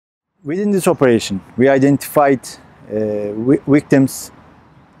Within this operation, we identified victims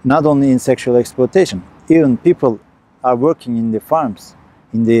not only in sexual exploitation. Even people are working in the farms,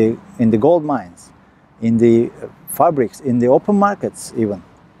 in the gold mines, in the fabrics, in the open markets even.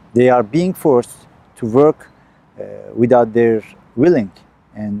 They are being forced to work without their willing,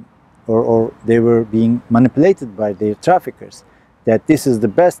 or they were being manipulated by their traffickers that this is the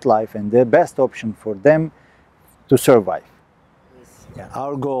best life and the best option for them to survive. Yeah,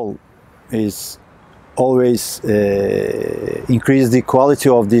 our goal is always increase the quality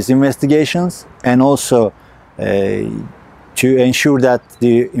of these investigations, and also to ensure that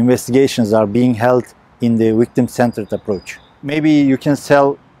the investigations are being held in the victim-centered approach. Maybe you can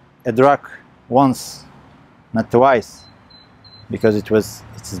sell a drug once, not twice, because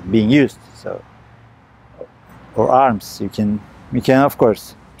it's being used. So, or arms, you can of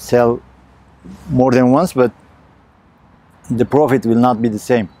course sell more than once, but the profit will not be the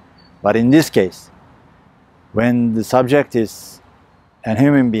same. But in this case, when the subject is a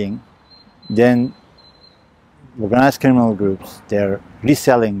human being, then organized criminal groups, they're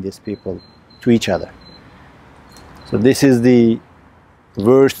reselling these people to each other. So this is the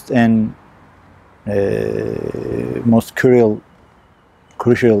worst and most crucial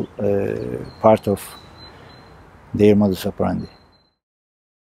part of their modus operandi.